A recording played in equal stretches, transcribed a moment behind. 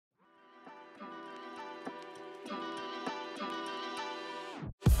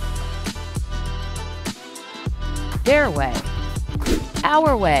Their way.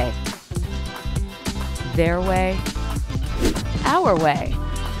 Our way. Their way. Our way.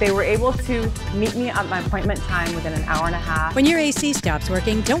 They were able to meet me at my appointment time within an hour and a half. When your AC stops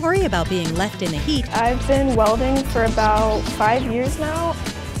working, don't worry about being left in the heat. I've been welding for about 5 years now.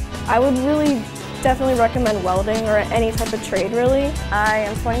 I would really definitely recommend welding or any type of trade, really. I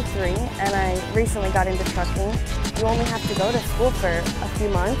am 23 and I recently got into trucking. You only have to go to school for a few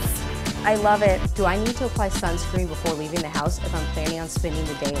months. I love it. Do I need to apply sunscreen before leaving the house if I'm planning on spending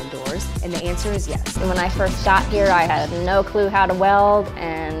the day indoors? And the answer is yes. When I first got here, I had no clue how to weld,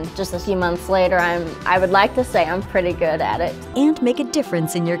 and just a few months later, I would like to say I'm pretty good at it. And make a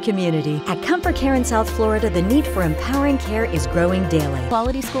difference in your community. At Comfort Care in South Florida, the need for empowering care is growing daily.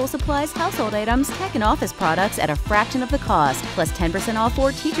 Quality school supplies, household items, tech and office products at a fraction of the cost, plus 10% off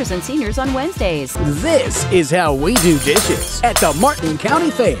for teachers and seniors on Wednesdays. This is how we do dishes at the Martin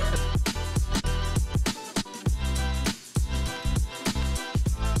County Fair.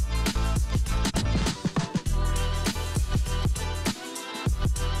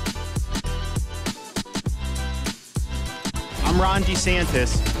 I'm Ron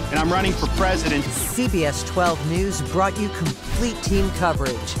DeSantis, and I'm running for president. CBS 12 News brought you complete team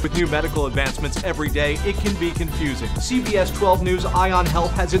coverage. With new medical advancements every day, it can be confusing. CBS 12 News Ion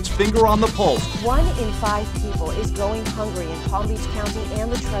Health has its finger on the pulse. 1 in 5 people is going hungry in Palm Beach County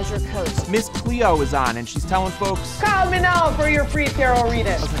and the Treasure Coast. Miss Cleo is on, and she's telling folks, "Call me now for your free tarot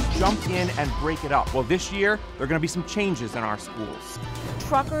reading." Jump in and break it up. Well, this year, there are going to be some changes in our schools.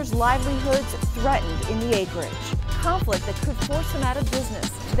 Truckers' livelihoods threatened in the acreage. Conflict that could force them out of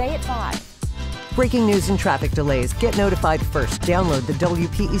business. Today at 5. Breaking news and traffic delays. Get notified first. Download the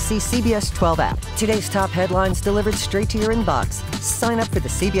WPEC CBS 12 app. Today's top headlines delivered straight to your inbox. Sign up for the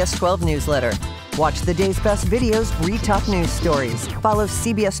CBS 12 newsletter. Watch the day's best videos, read top news stories. Follow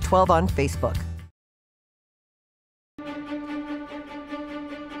CBS 12 on Facebook.